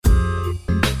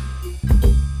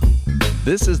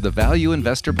This is the Value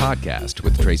Investor Podcast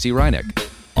with Tracy Reinick.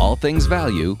 All things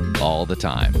value, all the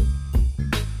time.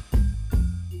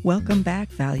 Welcome back,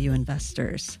 value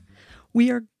investors. We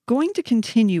are going to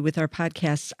continue with our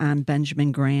podcasts on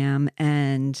Benjamin Graham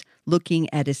and looking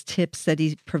at his tips that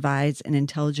he provides an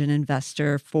intelligent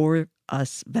investor for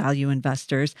us value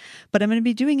investors. But I'm going to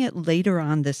be doing it later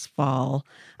on this fall.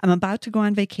 I'm about to go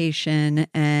on vacation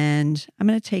and I'm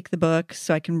going to take the book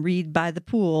so I can read by the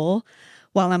pool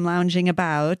while I'm lounging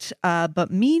about.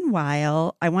 But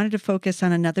meanwhile, I wanted to focus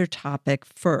on another topic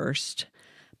first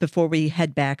before we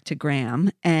head back to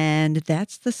Graham, and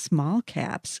that's the small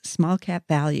caps, small cap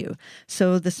value.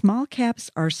 So the small caps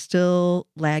are still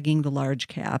lagging the large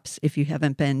caps if you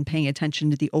haven't been paying attention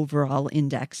to the overall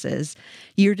indexes.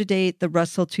 Year to date, the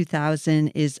Russell 2000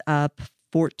 is up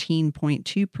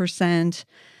 14.2%.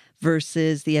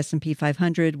 versus the S&P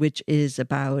 500, which is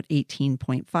about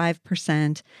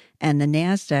 18.5%. And the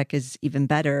NASDAQ is even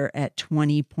better at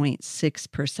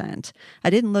 20.6%. I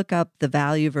didn't look up the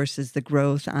value versus the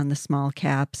growth on the small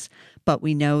caps, but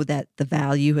we know that the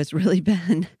value has really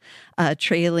been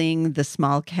trailing the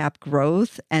small cap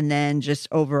growth. And then just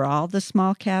overall, the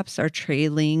small caps are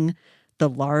trailing the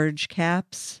large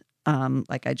caps.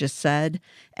 Like I just said,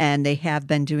 and they have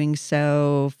been doing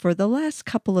so for the last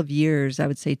couple of years. I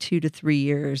would say 2 to 3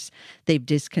 years, they've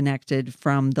disconnected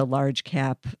from the large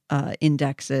cap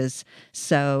indexes.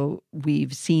 So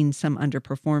we've seen some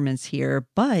underperformance here,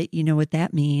 but you know what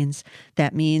that means?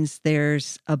 That means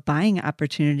there's a buying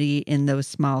opportunity in those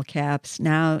small caps.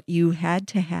 Now, you had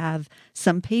to have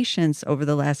some patience over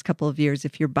the last couple of years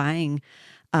if you're buying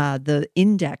the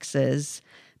indexes,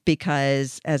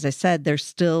 because, as I said, they're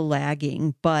still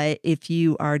lagging. But if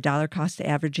you are dollar cost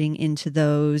averaging into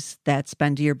those, that's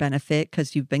been to your benefit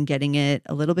because you've been getting it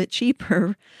a little bit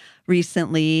cheaper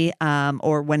recently.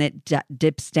 Or when it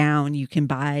dips down, you can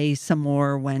buy some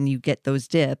more when you get those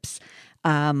dips.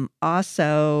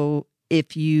 Also,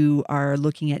 if you are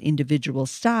looking at individual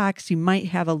stocks, you might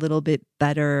have a little bit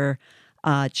better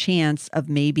chance of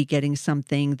maybe getting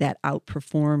something that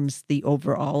outperforms the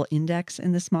overall index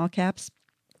in the small caps.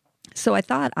 So I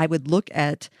thought I would look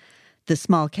at the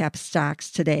small cap stocks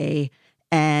today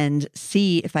and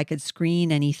see if I could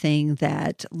screen anything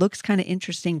that looks kind of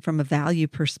interesting from a value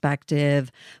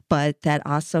perspective, but that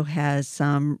also has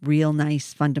some real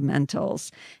nice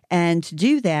fundamentals. And to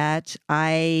do that,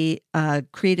 I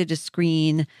created a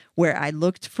screen where I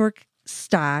looked for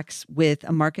stocks with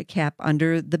a market cap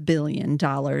under the $1 billion.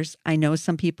 I know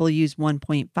some people use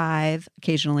 1.5,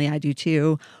 occasionally I do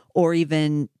too, or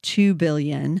even 2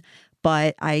 billion,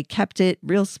 but I kept it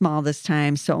real small this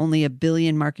time, so only $1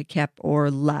 billion market cap or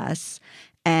less.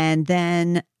 And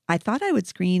then I thought I would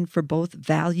screen for both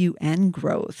value and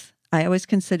growth. I always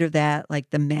consider that like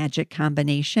the magic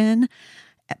combination,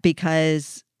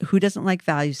 because who doesn't like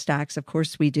value stocks? Of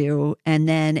course we do. And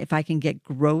then if I can get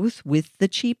growth with the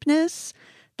cheapness,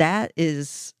 that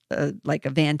is like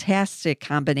a fantastic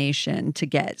combination to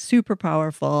get, super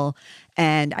powerful.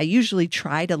 And I usually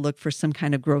try to look for some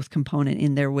kind of growth component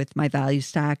in there with my value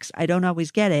stocks. I don't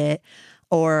always get it,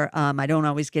 or I don't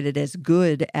always get it as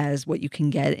good as what you can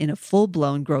get in a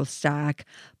full-blown growth stock.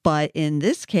 But in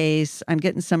this case, I'm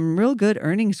getting some real good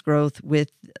earnings growth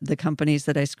with the companies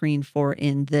that I screen for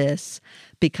in this,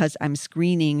 because I'm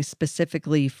screening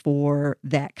specifically for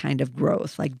that kind of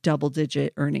growth, like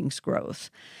double-digit earnings growth.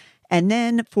 And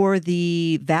then for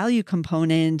the value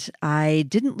component, I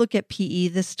didn't look at PE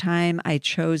this time. I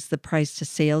chose the price to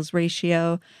sales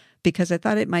ratio because I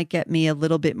thought it might get me a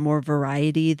little bit more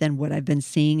variety than what I've been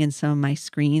seeing in some of my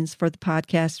screens for the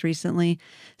podcast recently.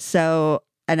 So,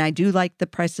 and I do like the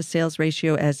price to sales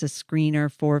ratio as a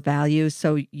screener for value.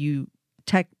 So you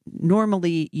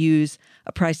normally use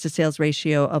a price to sales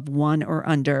ratio of 1 or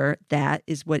under. That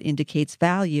is what indicates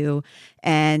value.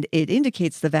 And it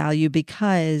indicates the value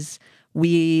because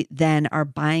we then are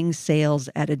buying sales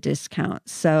at a discount.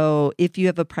 So if you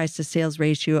have a price to sales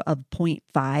ratio of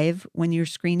 0.5 when you're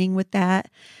screening with that,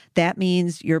 that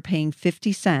means you're paying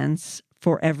 50 cents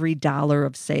for every dollar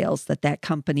of sales that that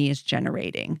company is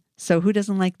generating. So who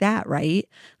doesn't like that, right?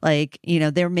 Like, you know,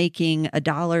 they're making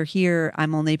 $1 here.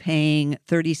 I'm only paying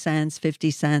 30 cents, 50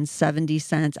 cents, 70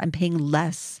 cents. I'm paying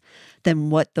less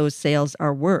than what those sales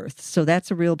are worth. So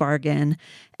that's a real bargain.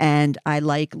 And I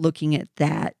like looking at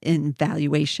that in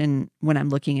valuation when I'm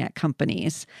looking at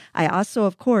companies. I also,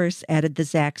 of course, added the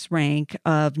Zacks rank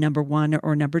of number 1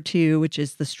 or number 2, which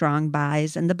is the strong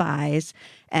buys and the buys.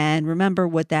 And remember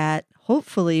what that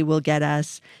hopefully will get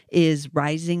us is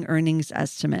rising earnings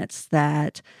estimates. stats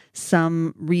that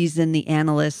some reason the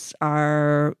analysts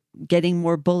are getting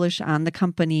more bullish on the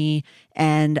company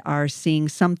and are seeing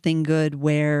something good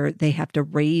where they have to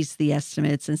raise the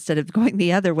estimates instead of going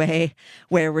the other way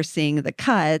where we're seeing the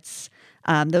cuts.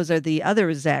 Those are the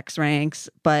other Zacks ranks.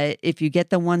 But if you get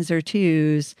the ones or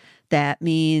twos, that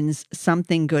means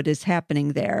something good is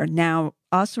happening there. Now,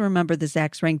 also remember the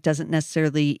Zacks rank doesn't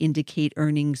necessarily indicate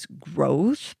earnings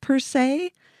growth per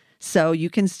se. So you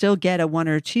can still get a 1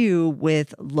 or 2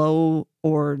 with low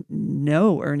or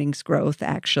no earnings growth,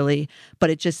 actually. But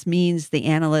it just means the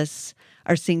analysts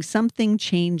are seeing something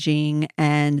changing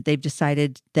and they've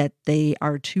decided that they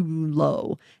are too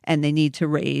low and they need to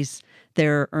raise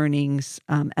their earnings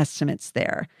estimates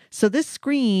there. So this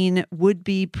screen would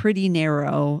be pretty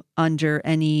narrow under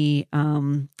any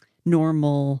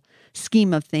normal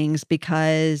scheme of things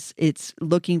because it's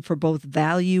looking for both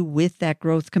value with that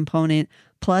growth component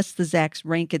plus the Zacks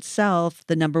rank itself,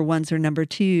 the number ones or number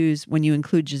twos, when you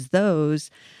include just those,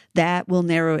 that will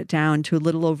narrow it down to a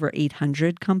little over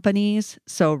 800 companies.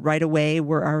 So right away,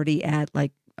 we're already at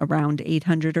like around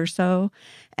 800 or so.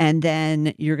 And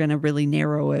then you're going to really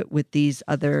narrow it with these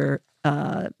other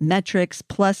metrics,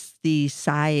 plus the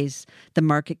size, the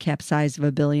market cap size of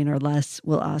 $1 billion or less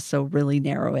will also really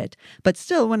narrow it. But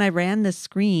still, when I ran the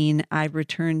screen, I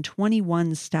returned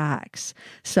 21 stocks.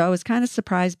 So I was kind of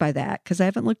surprised by that because I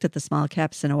haven't looked at the small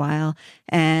caps in a while.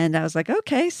 And I was like,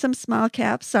 okay, some small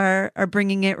caps are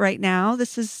bringing it right now.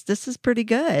 This is pretty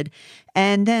good.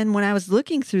 And then when I was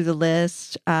looking through the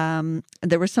list,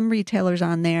 there were some retailers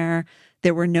on there.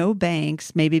 There were no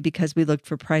banks, maybe because we looked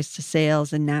for price to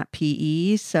sales and not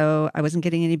PE. So I wasn't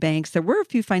getting any banks. There were a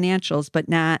few financials, but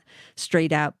not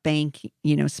straight out bank,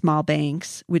 small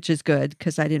banks, which is good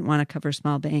because I didn't want to cover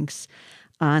small banks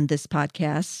on this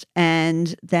podcast.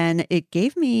 And then it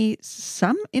gave me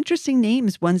some interesting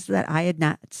names, ones that I had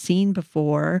not seen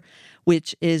before,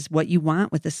 which is what you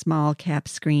want with a small cap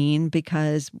screen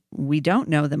because we don't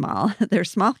know them all. They're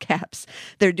small caps.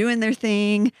 They're doing their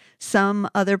thing, some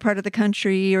other part of the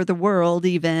country or the world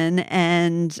even,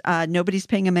 and nobody's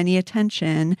paying them any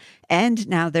attention. And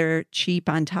now they're cheap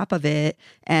on top of it.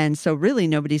 And so really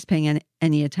nobody's paying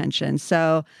any attention.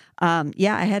 So I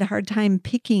had a hard time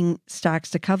picking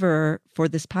stocks to cover for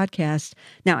this podcast.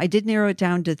 Now, I did narrow it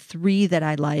down to 3 that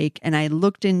I like, and I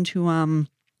looked into a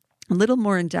little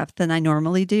more in depth than I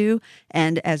normally do.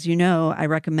 And as you know, I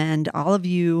recommend all of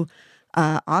you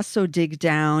also dig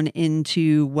down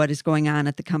into what is going on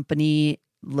at the company.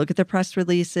 Look at their press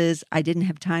releases. I didn't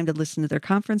have time to listen to their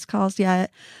conference calls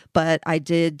yet, but I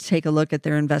did take a look at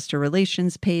their investor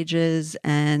relations pages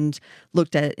and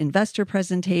looked at investor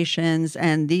presentations.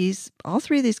 And all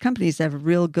 3 of these companies have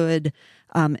real good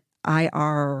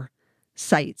IR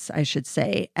sites, I should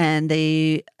say. And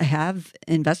they have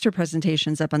investor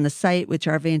presentations up on the site, which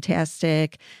are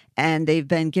fantastic. And they've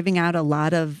been giving out a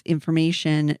lot of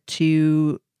information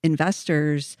to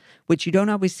investors, which you don't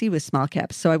always see with small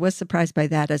caps. So I was surprised by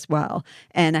that as well.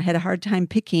 And I had a hard time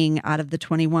picking out of the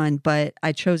 21, but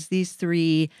I chose these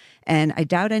 3 and I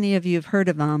doubt any of you have heard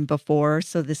of them before.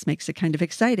 So this makes it kind of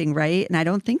exciting, right? And I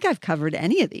don't think I've covered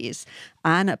any of these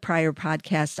on a prior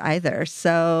podcast either.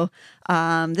 So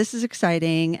this is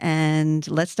exciting and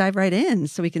let's dive right in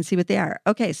so we can see what they are.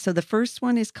 Okay. So the first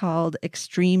one is called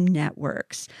Extreme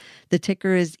Networks. The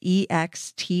ticker is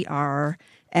EXTR.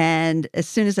 And as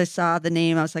soon as I saw the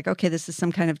name, I was like, okay, this is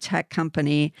some kind of tech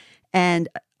company. And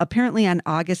apparently on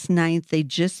August 9th, they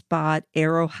just bought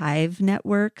Aerohive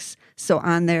Networks. So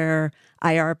on their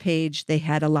IR page, they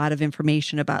had a lot of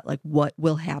information about like what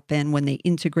will happen when they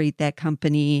integrate that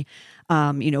company,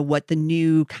 what the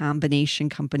new combination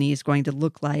company is going to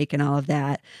look like and all of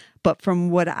that. But from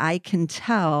what I can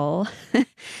tell,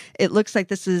 it looks like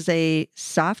this is a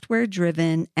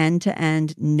software-driven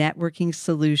end-to-end networking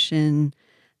solution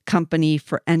company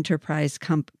for enterprise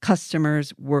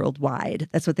customers worldwide.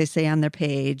 That's what they say on their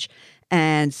page.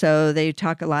 And so they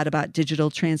talk a lot about digital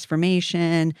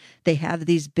transformation. They have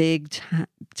these big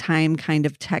time kind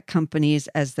of tech companies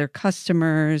as their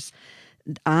customers.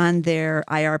 On their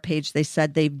IR page, they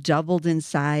said they've doubled in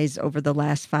size over the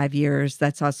last 5 years.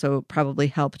 That's also probably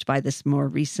helped by this more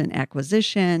recent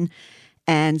acquisition.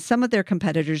 And some of their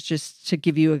competitors, just to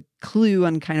give you a clue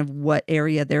on kind of what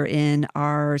area they're in,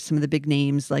 are some of the big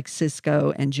names like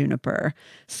Cisco and Juniper.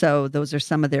 So those are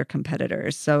some of their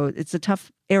competitors. So it's a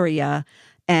tough area.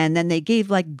 And then they gave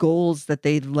like goals that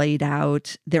they laid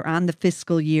out. They're on the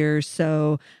fiscal year.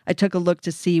 So I took a look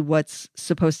to see what's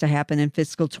supposed to happen in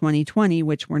fiscal 2020,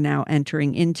 which we're now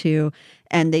entering into.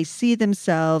 And they see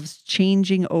themselves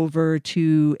changing over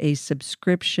to a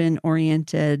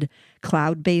subscription-oriented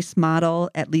cloud-based model.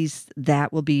 At least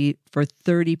that will be for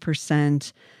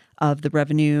 30% of the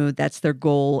revenue. That's their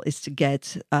goal, is to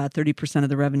get 30% of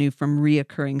the revenue from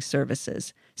reoccurring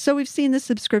services. So we've seen the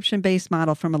subscription-based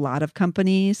model from a lot of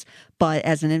companies, but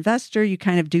as an investor, you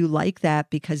kind of do like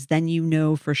that because then you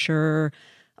know for sure,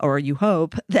 or you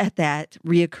hope that that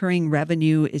reoccurring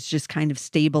revenue is just kind of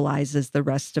stabilizes the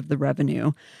rest of the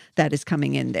revenue that is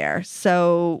coming in there.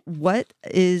 So what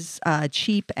is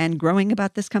cheap and growing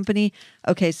about this company?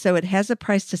 Okay, so it has a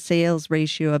price to sales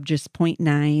ratio of just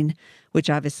 0.9, which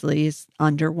obviously is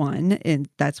under 1, and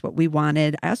that's what we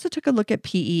wanted. I also took a look at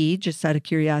PE, just out of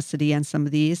curiosity on some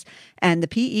of these, and the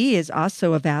PE is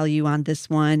also a value on this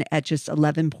one at just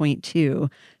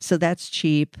 11.2, so that's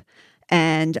cheap.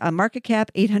 And market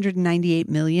cap, $898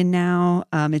 million now.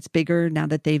 It's bigger now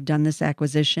that they've done this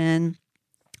acquisition.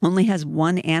 Only has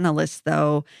one analyst,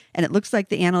 though, and it looks like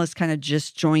the analyst kind of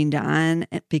just joined on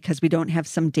because we don't have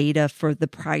some data for the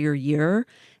prior year.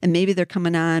 And maybe they're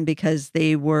coming on because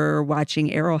they were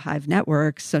watching Arrowhive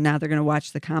Networks, so now they're going to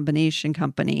watch the combination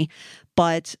company.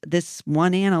 But this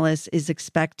one analyst is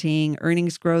expecting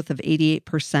earnings growth of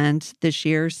 88% this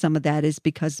year. Some of that is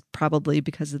probably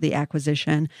because of the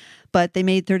acquisition. But they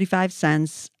made 35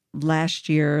 cents last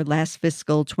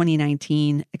fiscal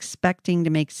 2019, expecting to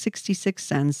make 66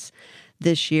 cents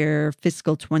this year,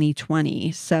 fiscal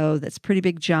 2020. So that's a pretty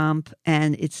big jump,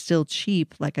 and it's still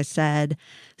cheap, like I said.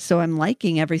 So I'm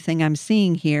liking everything I'm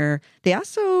seeing here. They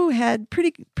also had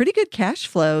pretty good cash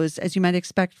flows, as you might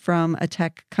expect from a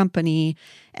tech company.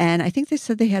 And I think they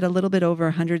said they had a little bit over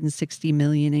 160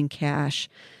 million in cash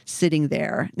sitting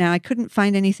there. Now, I couldn't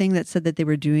find anything that said that they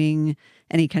were doing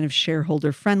any kind of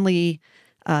shareholder friendly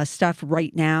stuff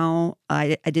right now.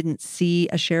 I didn't see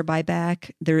a share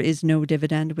buyback. There is no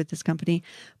dividend with this company,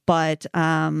 but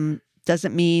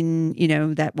doesn't mean,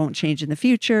 that won't change in the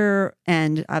future.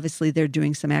 And obviously they're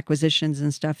doing some acquisitions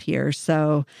and stuff here.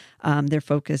 So they're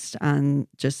focused on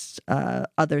just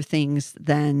other things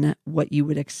than what you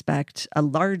would expect a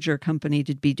larger company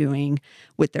to be doing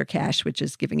with their cash, which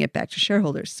is giving it back to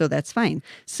shareholders. So that's fine.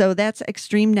 So that's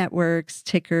Extreme Networks,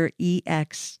 ticker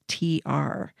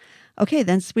EXTR. Okay,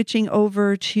 then switching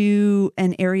over to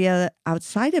an area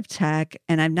outside of tech,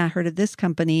 and I've not heard of this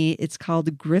company. It's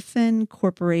called Griffin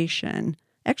Corporation.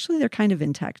 Actually, they're kind of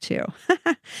in tech too.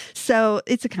 So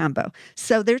it's a combo.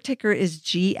 So their ticker is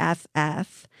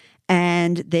GFF,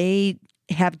 and they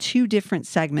have two different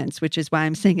segments, which is why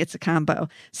I'm saying it's a combo.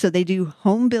 So they do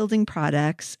home building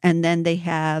products, and then they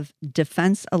have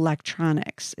defense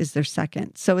electronics is their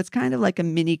second. So it's kind of like a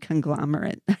mini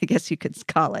conglomerate, I guess you could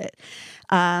call it.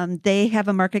 They have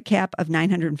a market cap of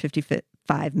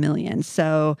 $955 million.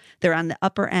 So they're on the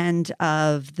upper end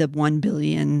of the 1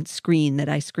 billion screen that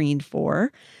I screened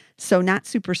for. So not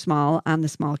super small on the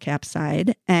small cap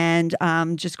side. And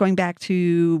just going back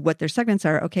to what their segments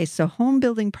are. Okay, so home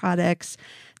building products,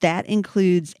 that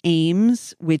includes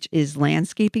Ames, which is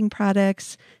landscaping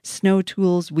products, snow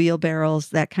tools, wheelbarrows,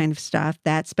 that kind of stuff.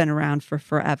 That's been around for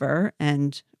forever.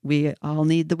 And we all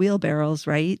need the wheelbarrows,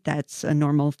 right? That's a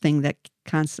normal thing that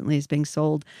constantly is being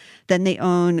sold. Then they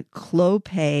own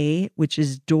Clopay, which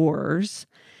is doors.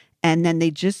 And then they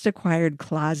just acquired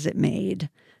Closet Made.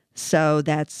 So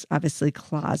that's obviously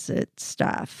closet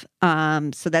stuff.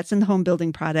 So that's in the home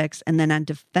building products. And then on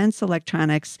defense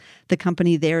electronics, the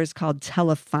company there is called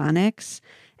Telephonics,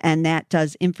 and that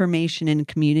does information and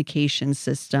communication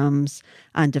systems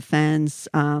on defense,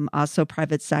 also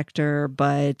private sector,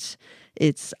 but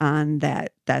it's on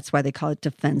that. That's why they call it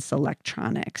defense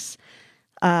electronics.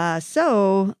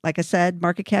 So like I said,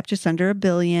 market cap just under $1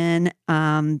 billion.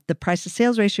 The price to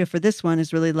sales ratio for this one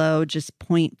is really low, just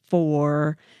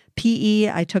 0.4. PE,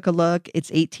 I took a look,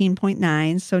 it's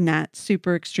 18.9, so not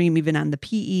super extreme even on the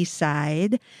PE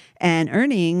side. And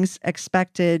earnings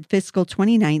expected fiscal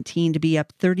 2019 to be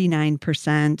up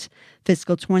 39%,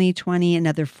 fiscal 2020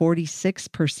 another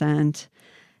 46%.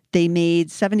 They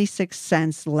made 76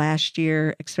 cents last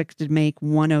year, expected to make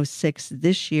 106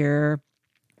 this year.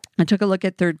 I took a look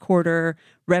at third quarter.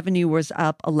 Revenue was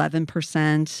up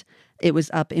 11%. It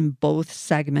was up in both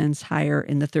segments, higher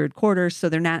in the third quarter. So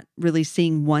they're not really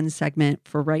seeing one segment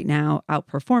for right now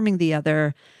outperforming the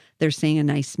other. They're seeing a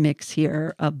nice mix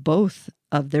here of both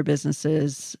of their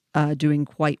businesses doing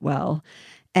quite well.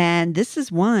 And this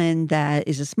is one that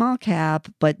is a small cap,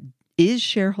 but is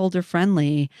shareholder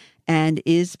friendly and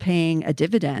is paying a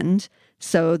dividend.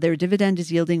 So their dividend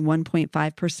is yielding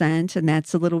 1.5%, and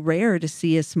that's a little rare to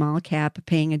see a small cap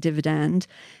paying a dividend.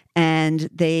 And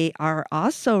they are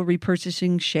also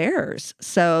repurchasing shares.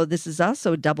 So this is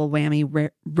also double whammy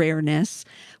rareness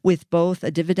with both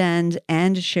a dividend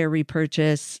and a share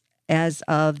repurchase. As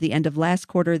of the end of last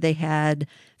quarter, they had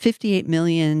 $58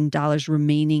 million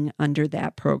remaining under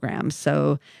that program.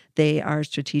 So they are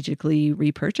strategically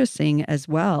repurchasing as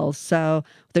well. So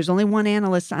there's only one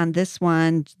analyst on this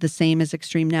one, the same as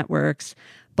Extreme Networks.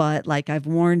 But like I've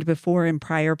warned before in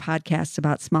prior podcasts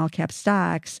about small cap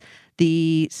stocks,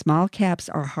 the small caps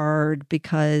are hard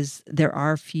because there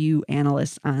are few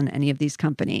analysts on any of these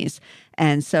companies.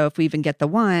 And so if we even get the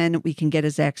one, we can get a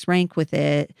Zacks rank with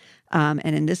it. And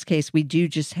in this case, we do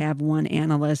just have one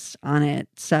analyst on it.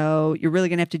 So you're really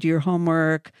going to have to do your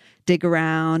homework, dig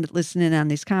around, listen in on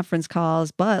these conference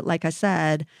calls. But like I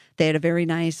said, they had a very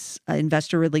nice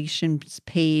investor relations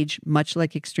page, much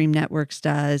like Extreme Networks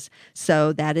does.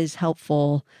 So that is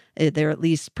helpful. They're at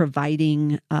least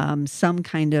providing some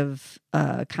kind of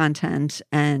content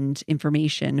and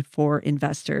information for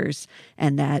investors,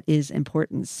 and that is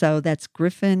important. So that's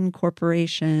Griffon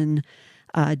Corporation,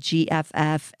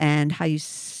 GFF, and how you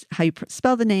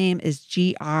spell the name is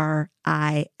Griffon.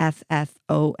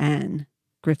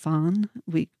 Griffon.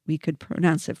 We could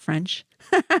pronounce it French.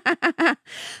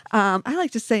 I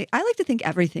like to think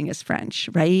everything is French,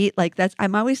 right? Like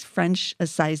I'm always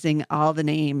French-sizing all the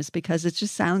names because it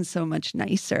just sounds so much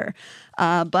nicer.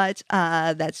 But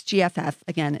that's GFF,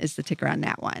 again, is the ticker on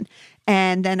that one.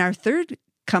 And then our third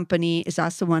company is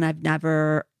also one I've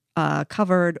never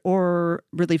covered or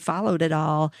really followed at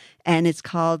all. And it's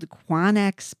called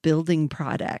Quanex Building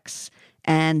Products.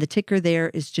 And the ticker there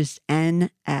is just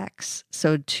NX.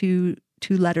 So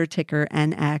two-letter ticker,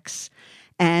 NX.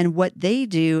 And what they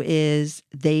do is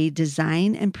they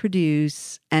design and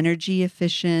produce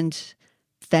energy-efficient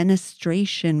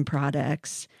fenestration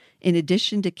products in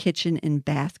addition to kitchen and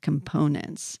bath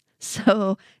components.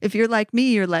 So if you're like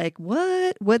me, you're like,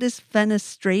 what? What is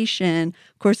fenestration?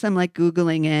 Of course, I'm like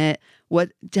Googling it.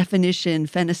 What definition,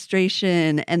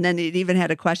 fenestration? And then it even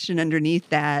had a question underneath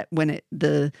that when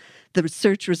the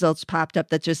search results popped up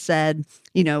that just said,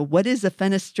 what is a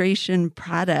fenestration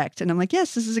product? And I'm like,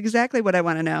 yes, this is exactly what I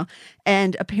want to know.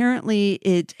 And apparently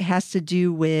it has to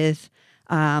do with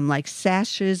like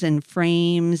sashes and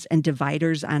frames and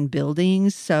dividers on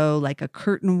buildings. So like a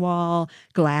curtain wall,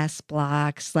 glass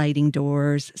blocks, sliding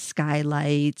doors,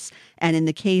 skylights. And in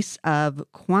the case of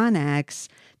Quanex,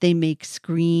 they make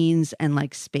screens and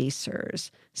like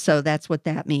spacers. So that's what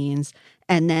that means.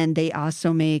 And then they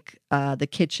also make the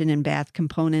kitchen and bath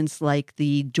components like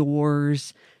the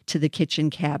doors to the kitchen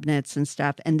cabinets and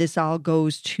stuff. And this all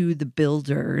goes to the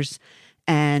builders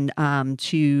and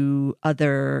to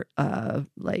other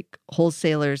like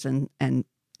wholesalers and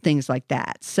things like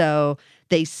that. So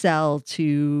they sell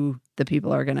to the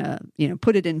people who are going to,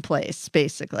 put it in place,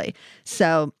 basically.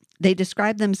 So they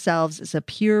describe themselves as a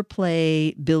pure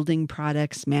play building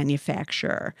products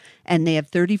manufacturer. And they have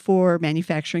 34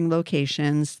 manufacturing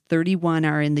locations. 31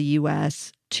 are in the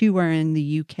US, 2 are in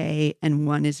the UK, and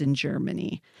 1 is in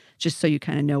Germany, just so you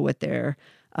kind of know what their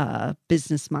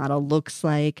business model looks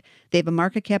like. They have a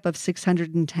market cap of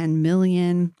 $610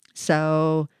 million.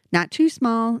 So not too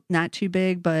small, not too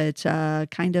big, but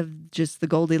kind of just the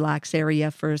Goldilocks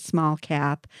area for a small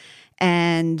cap.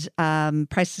 And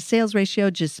price to sales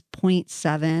ratio, just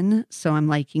 0.7. So I'm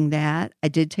liking that. I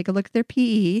did take a look at their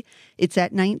PE. It's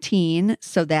at 19.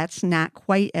 So that's not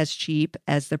quite as cheap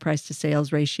as the price to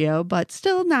sales ratio, but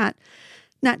still not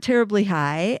terribly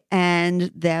high. And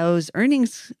those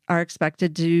earnings are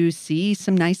expected to see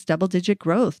some nice double-digit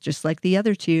growth, just like the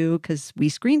other two, because we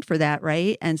screened for that,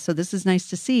 right? And so this is nice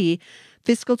to see.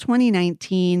 Fiscal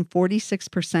 2019,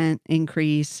 46%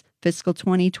 increase. Fiscal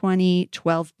 2020,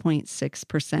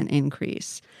 12.6%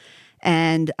 increase.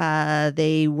 And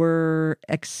they were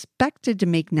expected to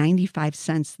make 95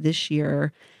 cents this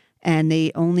year, and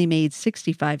they only made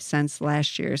 65 cents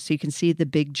last year. So you can see the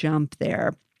big jump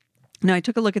there. Now, I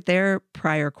took a look at their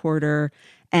prior quarter,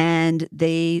 and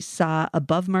they saw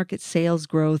above market sales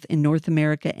growth in North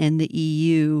America and the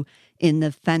EU in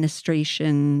the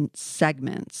fenestration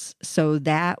segments. So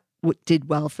that did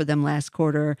well for them last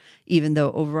quarter, even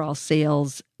though overall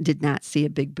sales did not see a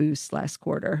big boost last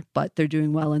quarter, but they're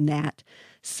doing well in that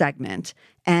segment.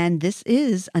 And this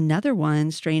is another one,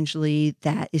 strangely,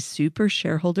 that is super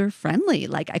shareholder friendly.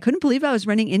 Like, I couldn't believe I was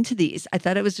running into these. I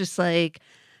thought it was just like,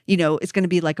 it's going to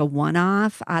be like a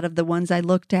one-off out of the ones I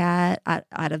looked at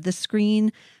out of the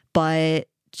screen. But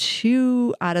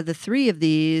 2 out of the 3 of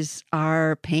these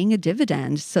are paying a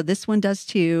dividend. So this one does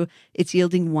too. It's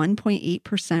yielding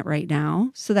 1.8% right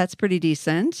now. So that's pretty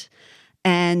decent.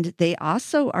 And they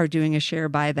also are doing a share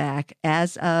buyback.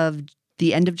 As of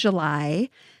the end of July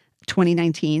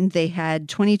 2019, they had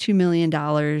 $22 million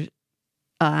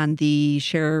on the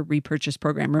share repurchase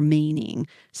program remaining.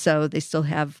 So they still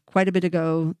have quite a bit to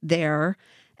go there.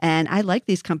 And I like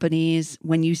these companies.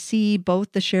 When you see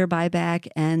both the share buyback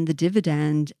and the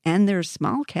dividend and their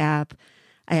small cap,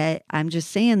 I'm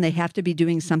just saying they have to be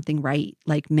doing something right.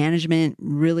 Like management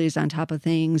really is on top of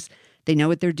things. They know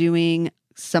what they're doing.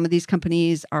 Some of these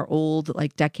companies are old,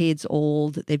 like decades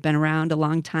old. They've been around a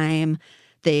long time.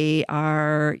 They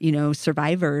are,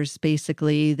 survivors,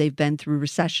 basically. They've been through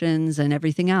recessions and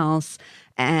everything else,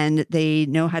 and they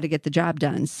know how to get the job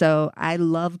done. So I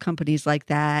love companies like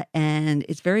that, and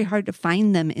it's very hard to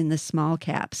find them in the small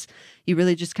caps. You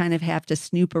really just kind of have to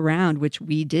snoop around, which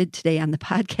we did today on the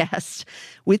podcast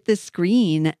with the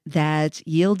screen that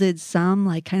yielded some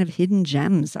like kind of hidden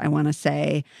gems, I want to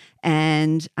say.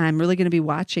 And I'm really going to be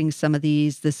watching some of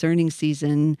these this earnings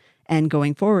season and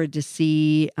going forward to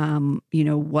see,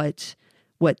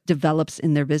 what develops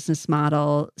in their business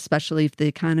model, especially if the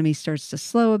economy starts to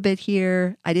slow a bit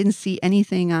here. I didn't see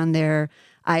anything on their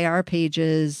IR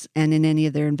pages and in any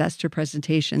of their investor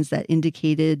presentations that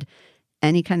indicated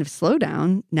any kind of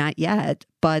slowdown, not yet,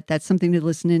 but that's something to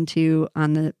listen into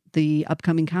on the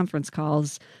upcoming conference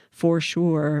calls for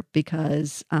sure,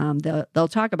 because they'll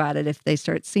talk about it if they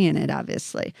start seeing it,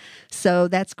 obviously. So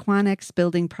that's Quanex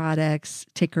Building Products,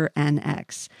 ticker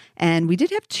NX. And we did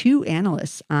have 2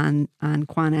 analysts on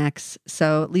Quanex,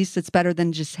 so at least it's better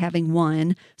than just having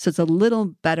one. So it's a little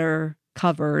better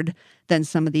covered than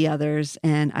some of the others.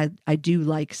 And I do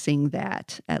like seeing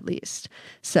that, at least.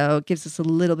 So it gives us a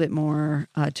little bit more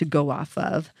to go off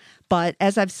of. But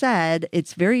as I've said,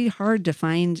 it's very hard to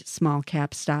find small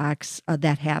cap stocks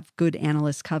that have good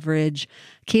analyst coverage.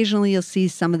 Occasionally, you'll see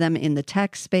some of them in the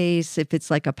tech space, if it's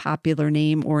like a popular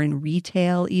name, or in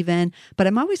retail even. But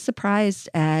I'm always surprised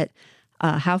at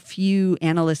how few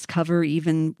analysts cover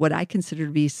even what I consider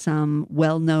to be some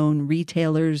well-known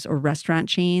retailers or restaurant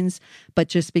chains, but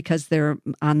just because they're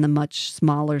on the much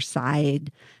smaller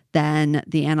side, then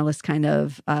the analysts kind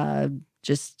of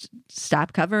just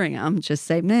stop covering them, just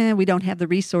say, nah, we don't have the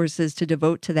resources to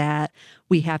devote to that.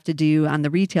 We have to do, on the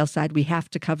retail side, we have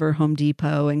to cover Home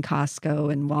Depot and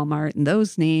Costco and Walmart and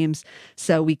those names.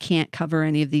 So we can't cover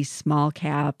any of these small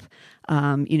cap,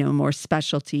 more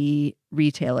specialty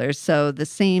retailers. So the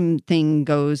same thing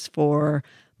goes for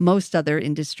most other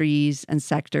industries and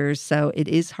sectors. So it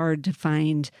is hard to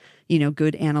find,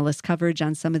 good analyst coverage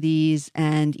on some of these,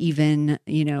 and even,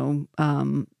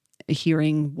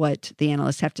 hearing what the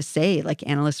analysts have to say, like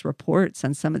analyst reports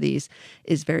on some of these,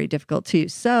 is very difficult too.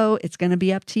 So it's going to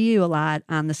be up to you a lot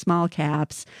on the small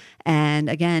caps. And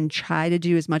again, try to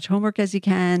do as much homework as you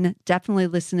can. Definitely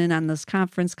listen in on those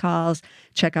conference calls,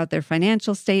 check out their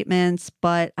financial statements.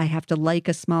 But I have to like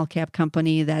a small cap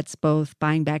company that's both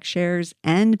buying back shares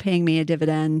and paying me a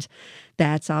dividend.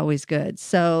 That's always good.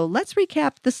 So let's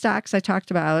recap the stocks I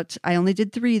talked about. I only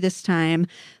did 3 this time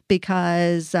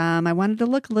because I wanted to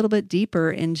look a little bit deeper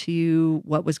into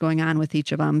what was going on with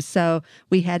each of them. So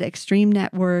we had Extreme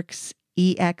Networks,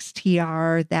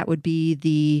 EXTR. That would be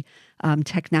the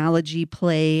technology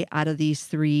play out of these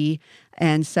 3.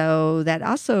 And so that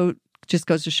also just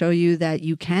goes to show you that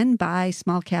you can buy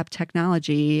small cap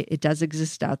technology. It does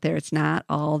exist out there. It's not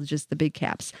all just the big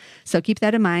caps. So keep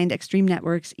that in mind. Extreme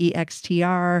Networks,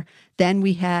 EXTR. Then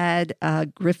we had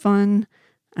Griffon.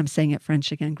 I'm saying it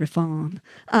French again, Griffon.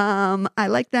 I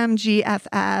like them.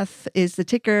 GFF is the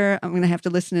ticker. I'm going to have to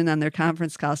listen in on their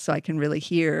conference call so I can really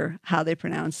hear how they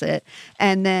pronounce it.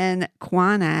 And then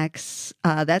Quanex,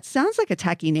 that sounds like a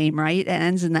techie name, right? It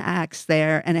ends in the X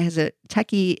there, and it has a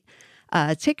techie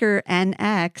ticker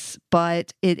NX,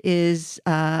 but it is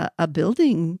a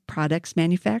building products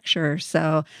manufacturer.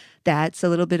 So that's a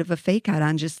little bit of a fake out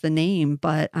on just the name,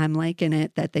 but I'm liking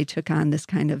it that they took on this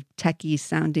kind of techie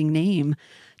sounding name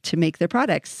to make their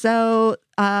products. So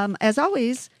as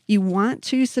always, you want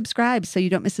to subscribe so you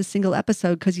don't miss a single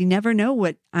episode, because you never know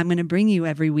what I'm going to bring you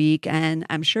every week. And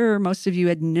I'm sure most of you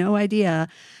had no idea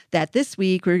that this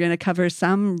week we're going to cover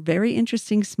some very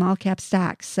interesting small cap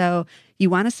stocks. So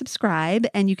you want to subscribe,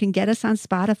 and you can get us on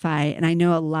Spotify. And I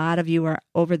know a lot of you are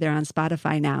over there on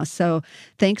Spotify now. So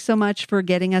thanks so much for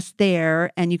getting us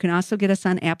there. And you can also get us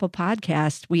on Apple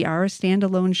Podcasts. We are a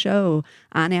standalone show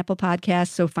on Apple Podcasts.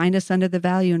 So find us under the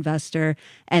Value Value Investor.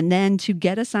 And then to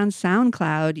get us on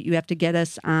SoundCloud, you have to get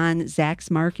us on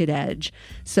Zacks Market Edge.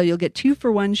 So you'll get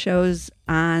 2-for-1 shows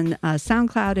on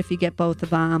SoundCloud if you get both of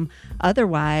them.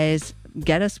 Otherwise,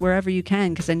 get us wherever you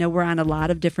can, because I know we're on a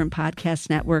lot of different podcast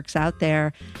networks out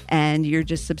there, and you're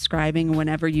just subscribing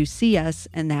whenever you see us,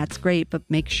 and that's great. But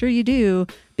make sure you do,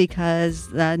 because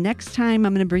the next time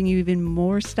I'm going to bring you even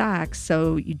more stocks,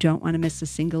 so you don't want to miss a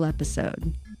single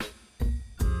episode.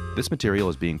 This material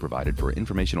is being provided for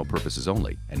informational purposes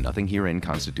only, and nothing herein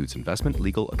constitutes investment,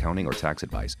 legal, accounting, or tax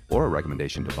advice, or a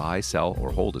recommendation to buy, sell,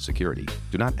 or hold a security.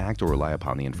 Do not act or rely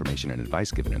upon the information and advice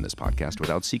given in this podcast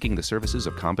without seeking the services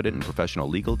of competent and professional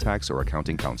legal, tax, or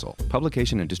accounting counsel.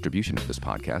 Publication and distribution of this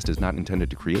podcast is not intended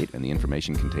to create, and the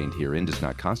information contained herein does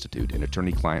not constitute an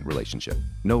attorney-client relationship.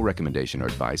 No recommendation or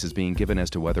advice is being given as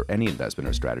to whether any investment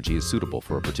or strategy is suitable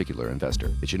for a particular investor.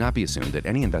 It should not be assumed that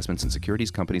any investments in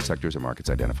securities, companies, sectors, or markets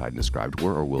identified and described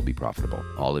were or will be profitable.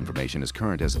 All information is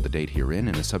current as of the date herein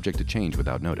and is subject to change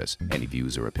without notice. Any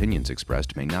views or opinions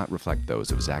expressed may not reflect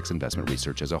those of Zacks Investment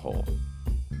Research as a whole.